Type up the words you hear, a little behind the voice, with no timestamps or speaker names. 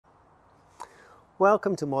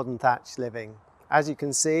Welcome to Modern Thatch Living. As you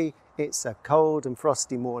can see, it's a cold and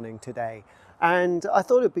frosty morning today, and I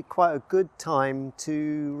thought it'd be quite a good time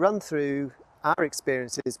to run through our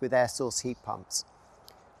experiences with air source heat pumps.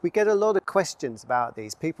 We get a lot of questions about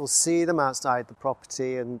these. People see them outside the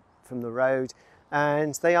property and from the road,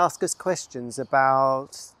 and they ask us questions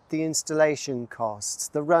about the installation costs,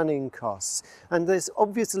 the running costs, and there's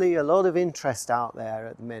obviously a lot of interest out there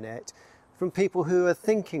at the minute from people who are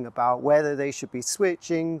thinking about whether they should be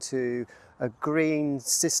switching to a green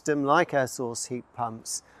system like air source heat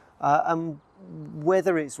pumps and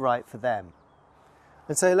whether it's right for them.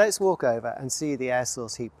 And so let's walk over and see the air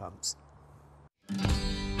source heat pumps.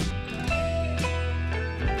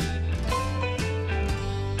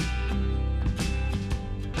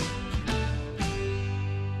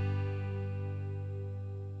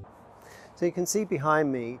 So you can see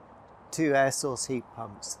behind me two air source heat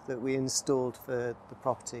pumps that we installed for the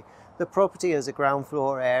property. The property has a ground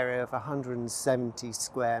floor area of 170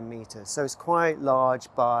 square metres, so it's quite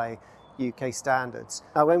large by UK standards.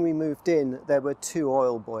 Now when we moved in, there were two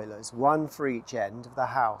oil boilers, one for each end of the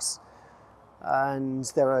house, and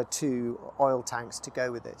there are two oil tanks to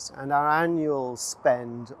go with this. And our annual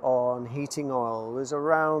spend on heating oil was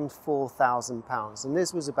around £4,000, and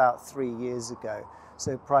this was about 3 years ago,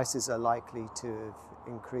 so prices are likely to have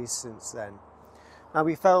increased since then. Now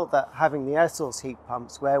we felt that having the air source heat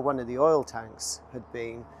pumps where one of the oil tanks had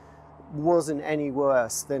been wasn't any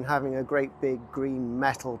worse than having a great big green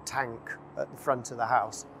metal tank at the front of the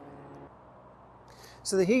house.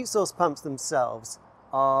 So the heat source pumps themselves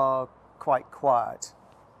are quite quiet.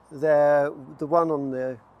 The one on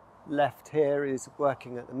the left here is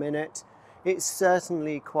working at the minute. It's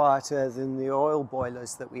certainly quieter than the oil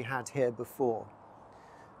boilers that we had here before.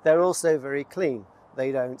 They're also very clean.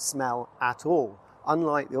 They don't smell at all,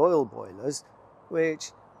 unlike the oil boilers,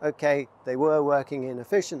 which, okay, they were working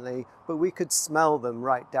inefficiently, but we could smell them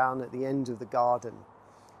right down at the end of the garden.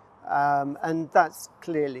 And that's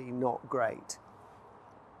clearly not great.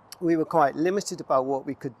 We were quite limited about what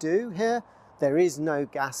we could do here. There is no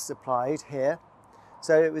gas supplied here.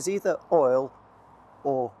 So it was either oil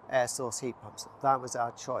or air source heat pumps. That was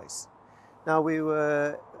our choice. Now we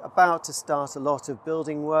were about to start a lot of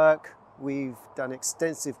building work. We've done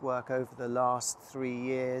extensive work over the last 3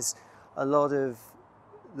 years. A lot of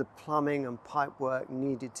the plumbing and pipe work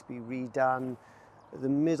needed to be redone. The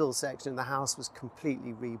middle section of the house was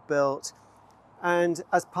completely rebuilt. And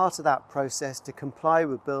as part of that process, to comply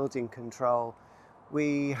with building control,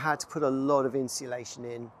 we had to put a lot of insulation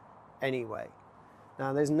in anyway.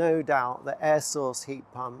 Now there's no doubt that air source heat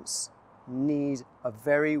pumps need a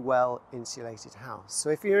very well insulated house.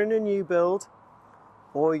 So if you're in a new build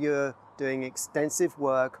or you're doing extensive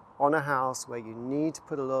work on a house where you need to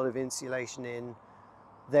put a lot of insulation in,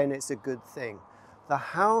 then it's a good thing. The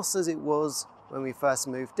house as it was when we first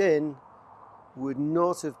moved in would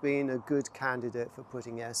not have been a good candidate for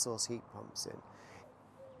putting air source heat pumps in.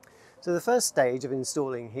 So the first stage of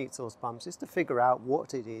installing heat source pumps is to figure out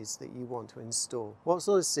what it is that you want to install. What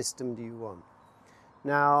sort of system do you want?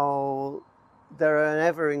 Now, there are an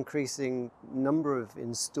ever-increasing number of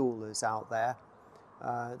installers out there.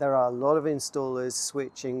 There are a lot of installers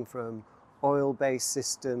switching from oil-based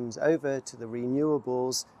systems over to the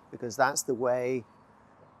renewables because that's the way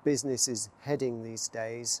business is heading these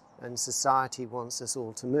days and society wants us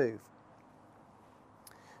all to move.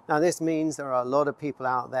 Now this means there are a lot of people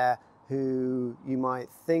out there who you might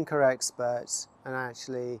think are experts and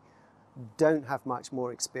actually don't have much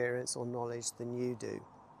more experience or knowledge than you do.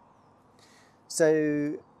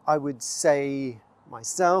 So I would say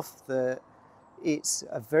myself that it's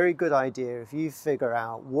a very good idea if you figure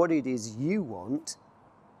out what it is you want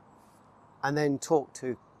and then talk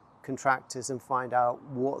to contractors and find out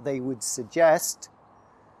what they would suggest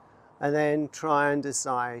and then try and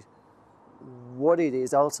decide what it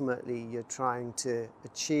is ultimately you're trying to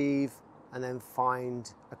achieve and then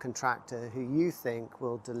find a contractor who you think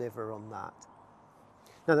will deliver on that.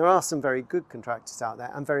 Now there are some very good contractors out there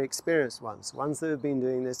and very experienced ones that have been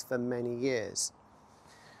doing this for many years.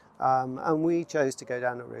 And we chose to go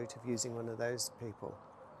down the route of using one of those people.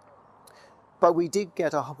 But we did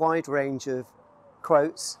get a wide range of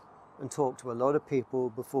quotes and talked to a lot of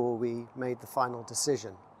people before we made the final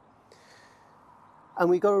decision. And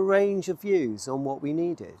we got a range of views on what we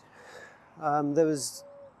needed.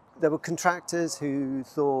 There were contractors who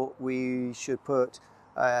thought we should put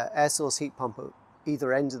air source heat pump at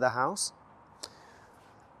either end of the house.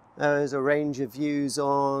 There's a range of views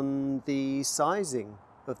on the sizing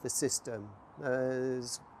of the system.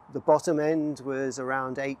 The bottom end was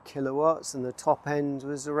around 8 kilowatts and the top end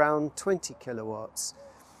was around 20 kilowatts.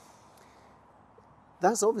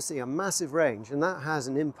 that's obviously a massive range, and that has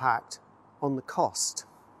an impact on the cost.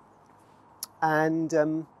 And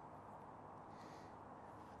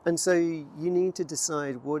so you need to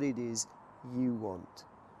decide what it is you want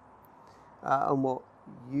and what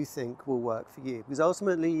you think will work for you, because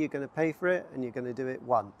ultimately you're going to pay for it and you're going to do it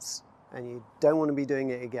once and you don't want to be doing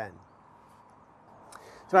it again.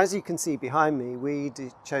 So as you can see behind me, we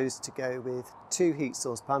chose to go with 2 heat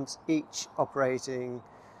source pumps, each operating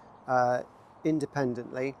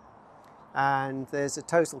independently, and there's a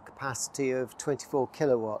total capacity of 24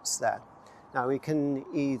 kilowatts there. Now we can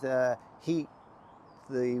either heat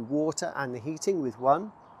the water and the heating with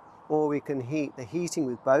one, or we can heat the heating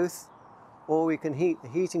with both, or we can heat the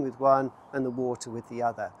heating with one and the water with the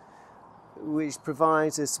other, which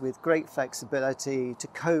provides us with great flexibility to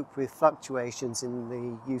cope with fluctuations in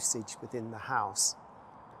the usage within the house.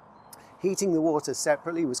 Heating the water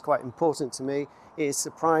separately was quite important to me. It is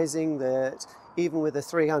surprising that even with a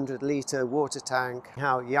 300-litre water tank,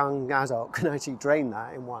 how a young adult can actually drain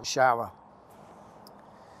that in one shower.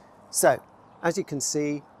 So, as you can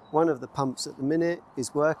see, one of the pumps at the minute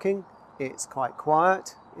is working. It's quite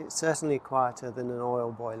quiet. It's certainly quieter than an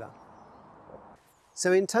oil boiler.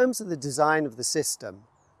 So in terms of the design of the system,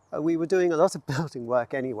 we were doing a lot of building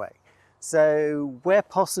work anyway. So where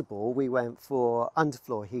possible, we went for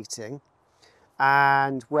underfloor heating,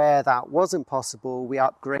 and where that wasn't possible, we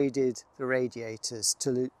upgraded the radiators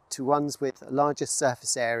to ones with a larger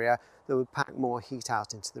surface area that would pack more heat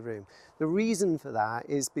out into the room. The reason for that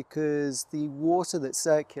is because the water that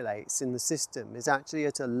circulates in the system is actually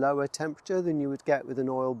at a lower temperature than you would get with an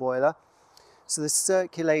oil boiler. So the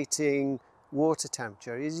circulating water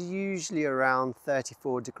temperature is usually around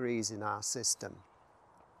 34 degrees in our system,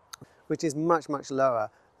 which is much, much lower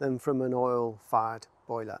than from an oil-fired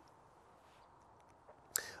boiler.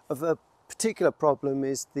 Of a particular problem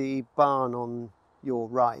is the barn on your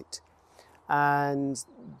right, and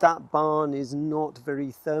that barn is not very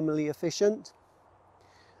thermally efficient,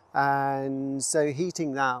 and so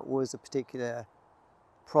heating that was a particular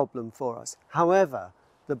problem for us. However,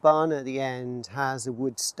 the barn at the end has a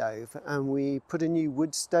wood stove, and we put a new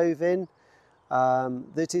wood stove in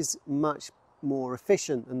that is much more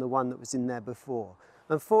efficient than the one that was in there before.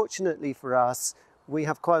 Unfortunately for us, we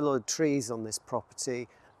have quite a lot of trees on this property,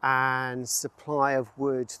 and supply of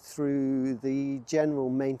wood through the general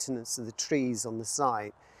maintenance of the trees on the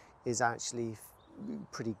site is actually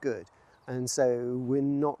pretty good, and so we're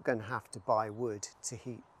not going to have to buy wood to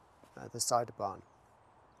heat the cider barn.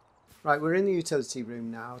 Right, we're in the utility room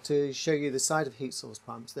now to show you the side of heat source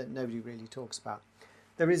pumps that nobody really talks about.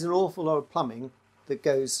 There is an awful lot of plumbing that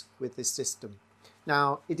goes with this system.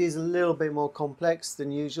 Now, it is a little bit more complex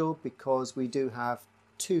than usual because we do have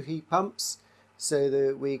 2 heat pumps, so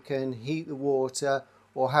that we can heat the water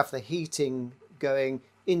or have the heating going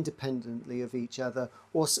independently of each other,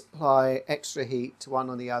 or supply extra heat to one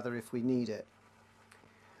or the other if we need it.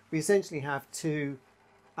 We essentially have 2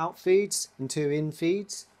 out feeds and 2 in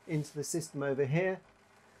feeds into the system over here.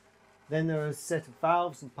 Then there are a set of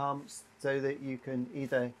valves and pumps so that you can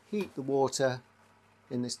either heat the water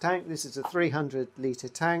in this tank. This is a 300-litre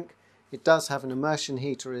tank. It does have an immersion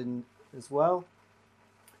heater in as well.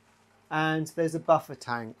 And there's a buffer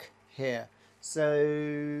tank here.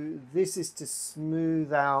 So this is to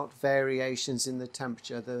smooth out variations in the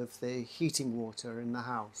temperature of the heating water in the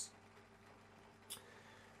house.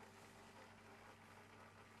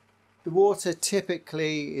 The water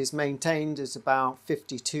typically is maintained at about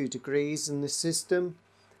 52 degrees in the system,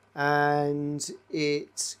 and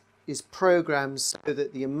it is programmed so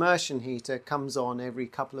that the immersion heater comes on every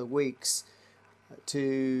couple of weeks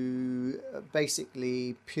to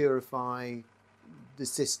basically purify the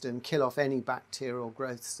system, kill off any bacterial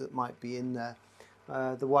growths that might be in there.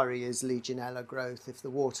 The worry is Legionella growth if the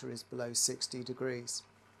water is below 60 degrees.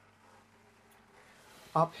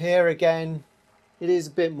 Up here again, it is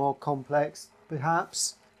a bit more complex,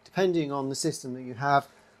 perhaps, depending on the system that you have.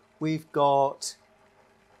 We've got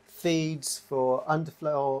feeds for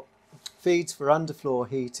underfloor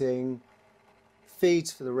heating,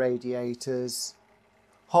 feeds for the radiators,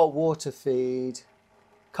 hot water feed,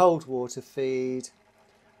 cold water feed,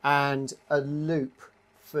 and a loop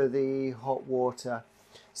for the hot water.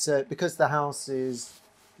 So because the house is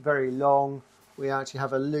very long, we actually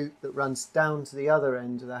have a loop that runs down to the other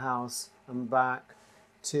end of the house and back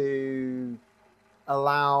to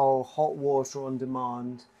allow hot water on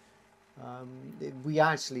demand. We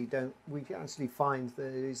actually find that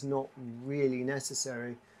it is not really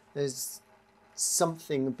necessary. There's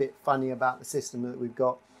something a bit funny about the system that we've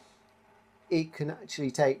got. It can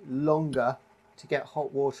actually take longer to get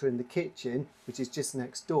hot water in the kitchen, which is just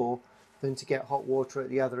next door, than to get hot water at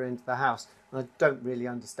the other end of the house. And I don't really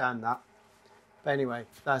understand that. But anyway,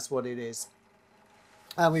 that's what it is.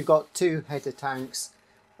 And we've got 2 header tanks,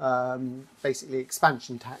 basically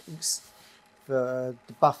expansion tanks for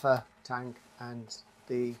the buffer tank and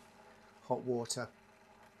the hot water.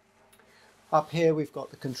 Up here we've got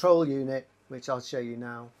the control unit, which I'll show you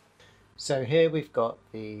now. So here we've got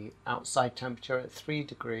the outside temperature at 3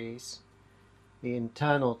 degrees, the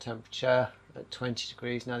internal temperature at 20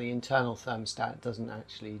 degrees. Now the internal thermostat doesn't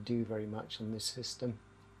actually do very much on this system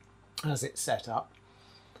as it's set up.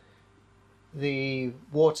 The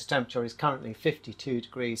water temperature is currently 52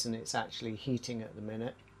 degrees and it's actually heating at the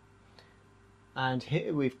minute. And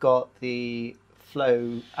here we've got the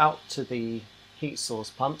flow out to the heat source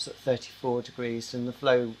pumps at 34 degrees and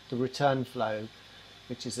the return flow,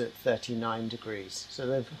 which is at 39 degrees. So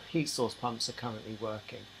the heat source pumps are currently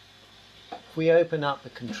working. If we open up the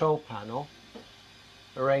control panel,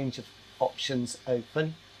 a range of options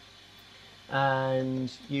open,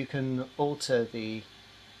 and you can alter the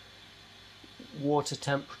water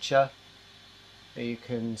temperature. You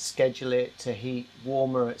can schedule it to heat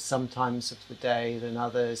warmer at some times of the day than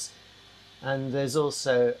others, and there's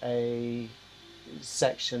also a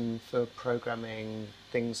section for programming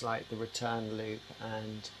things like the return loop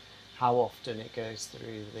and how often it goes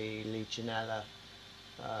through the Legionella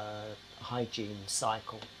hygiene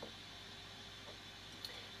cycle.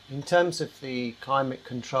 In terms of the climate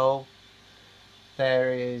control,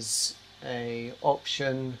 there is an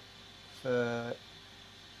option for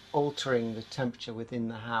altering the temperature within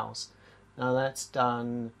the house. Now that's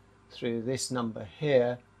done through this number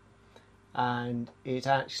here, and it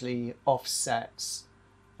actually offsets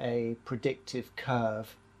a predictive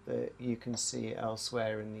curve that you can see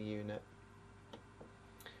elsewhere in the unit,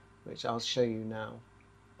 which I'll show you now.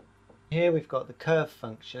 Here we've got the curve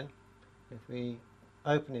function. If we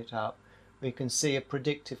open it up, we can see a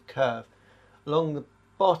predictive curve. Along the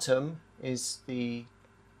bottom is the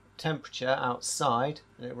temperature outside,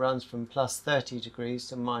 and it runs from plus 30 degrees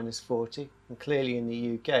to minus 40, and clearly in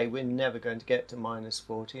the UK we're never going to get to minus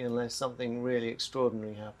 40 unless something really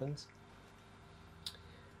extraordinary happens.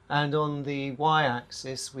 And on the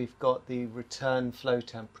y-axis we've got the return flow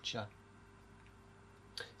temperature.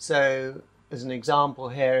 So as an example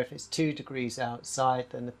here, if it's 2 degrees outside,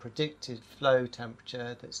 then the predicted flow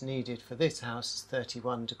temperature that's needed for this house is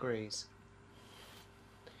 31 degrees.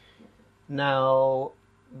 Now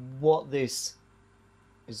what this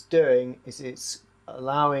is doing is it's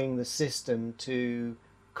allowing the system to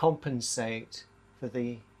compensate for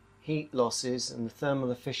the heat losses and the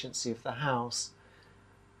thermal efficiency of the house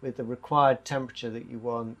with the required temperature that you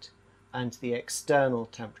want and the external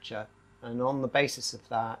temperature, and on the basis of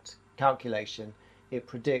that calculation it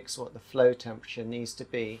predicts what the flow temperature needs to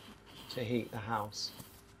be to heat the house.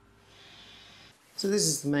 So this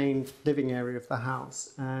is the main living area of the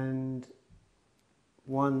house, and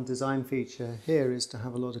one design feature here is to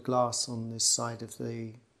have a lot of glass on this side of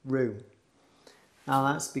the room. Now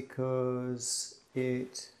that's because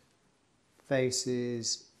it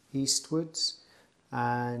faces eastwards,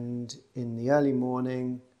 and in the early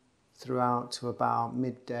morning throughout to about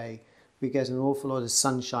midday we get an awful lot of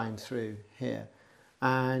sunshine through here,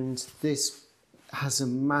 and this has a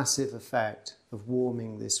massive effect of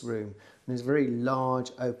warming this room. And it's a very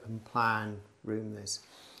large open plan room this.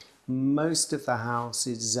 Most of the house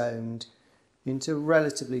is zoned into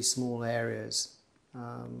relatively small areas,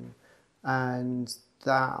 and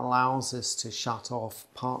that allows us to shut off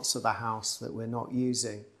parts of the house that we're not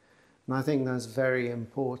using. And I think that's very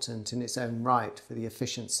important in its own right for the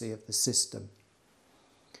efficiency of the system.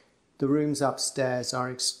 The rooms upstairs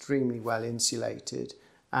are extremely well insulated,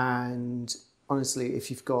 and honestly, if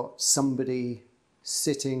you've got somebody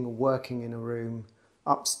sitting, working in a room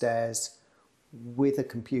upstairs with a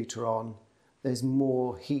computer on, there's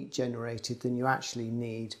more heat generated than you actually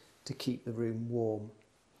need to keep the room warm.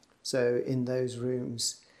 So in those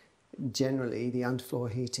rooms, generally the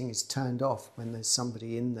underfloor heating is turned off when there's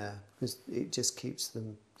somebody in there, because it just keeps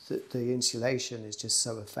them, the insulation is just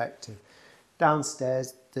so effective.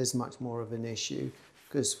 Downstairs there's much more of an issue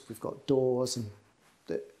because we've got doors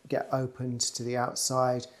that get opened to the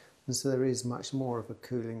outside, and so there is much more of a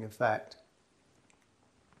cooling effect.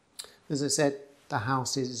 As I said, the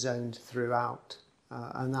house is zoned throughout,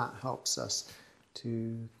 and that helps us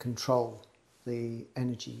to control the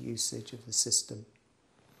energy usage of the system.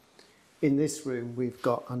 In this room we've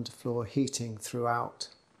got underfloor heating throughout,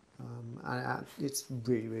 and it's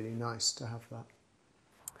really, really nice to have that.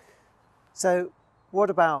 So what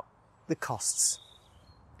about the costs?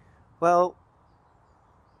 Well,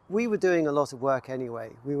 we were doing a lot of work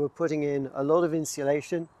anyway. We were putting in a lot of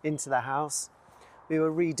insulation into the house. We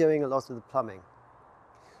were redoing a lot of the plumbing.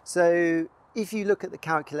 So if you look at the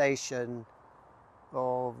calculation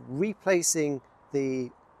of replacing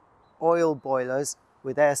the oil boilers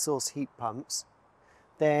with air source heat pumps,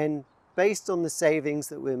 then based on the savings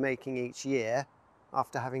that we're making each year,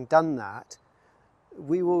 after having done that,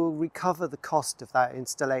 we will recover the cost of that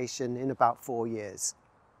installation in about 4 years.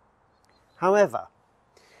 However,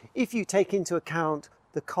 if you take into account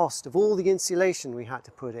the cost of all the insulation we had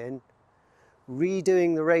to put in,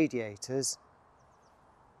 redoing the radiators,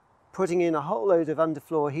 putting in a whole load of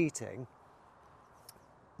underfloor heating,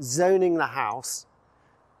 zoning the house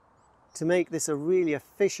to make this a really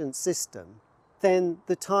efficient system, then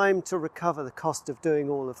the time to recover the cost of doing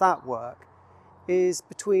all of that work is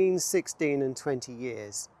between 16 and 20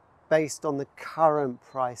 years based on the current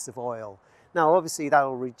price of oil. Now obviously that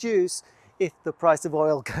will reduce if the price of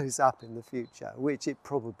oil goes up in the future, which it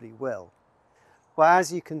probably will. But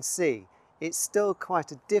as you can see, it's still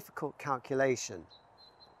quite a difficult calculation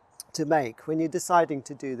to make when you're deciding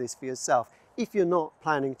to do this for yourself, if you're not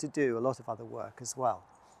planning to do a lot of other work as well.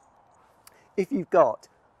 If you've got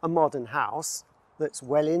a modern house that's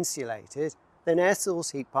well insulated, then air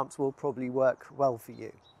source heat pumps will probably work well for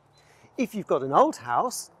you. If you've got an old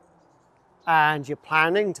house and you're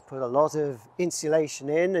planning to put a lot of insulation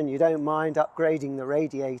in and you don't mind upgrading the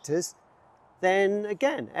radiators, then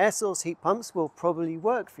again, air source heat pumps will probably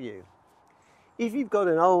work for you. If you've got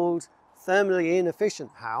an old thermally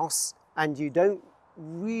inefficient house and you don't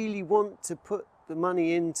really want to put the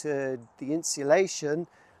money into the insulation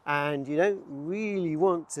and you don't really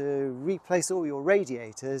want to replace all your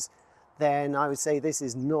radiators, then I would say this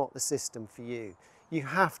is not the system for you. You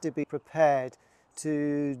have to be prepared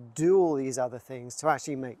to do all these other things to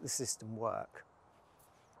actually make the system work.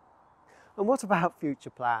 And what about future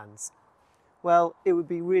plans? Well, it would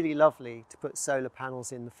be really lovely to put solar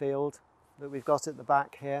panels in the field that we've got at the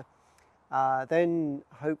back here. Then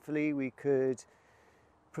hopefully we could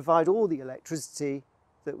provide all the electricity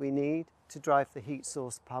that we need to drive the heat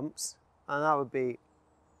source pumps, and that would be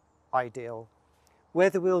ideal.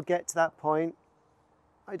 Whether we'll get to that point,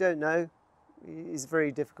 I don't know. It's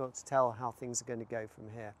very difficult to tell how things are going to go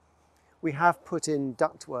from here. We have put in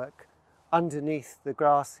ductwork underneath the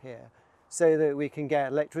grass here so that we can get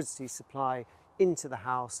electricity supply into the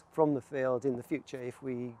house from the field in the future if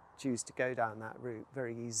we choose to go down that route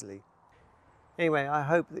very easily. Anyway, I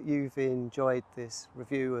hope that you've enjoyed this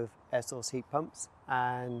review of air source heat pumps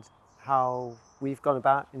and how we've gone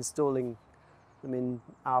about installing them in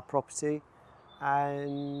our property,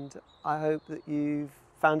 and I hope that you've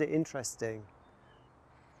found it interesting,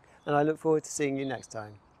 and I look forward to seeing you next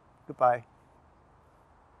time. Goodbye.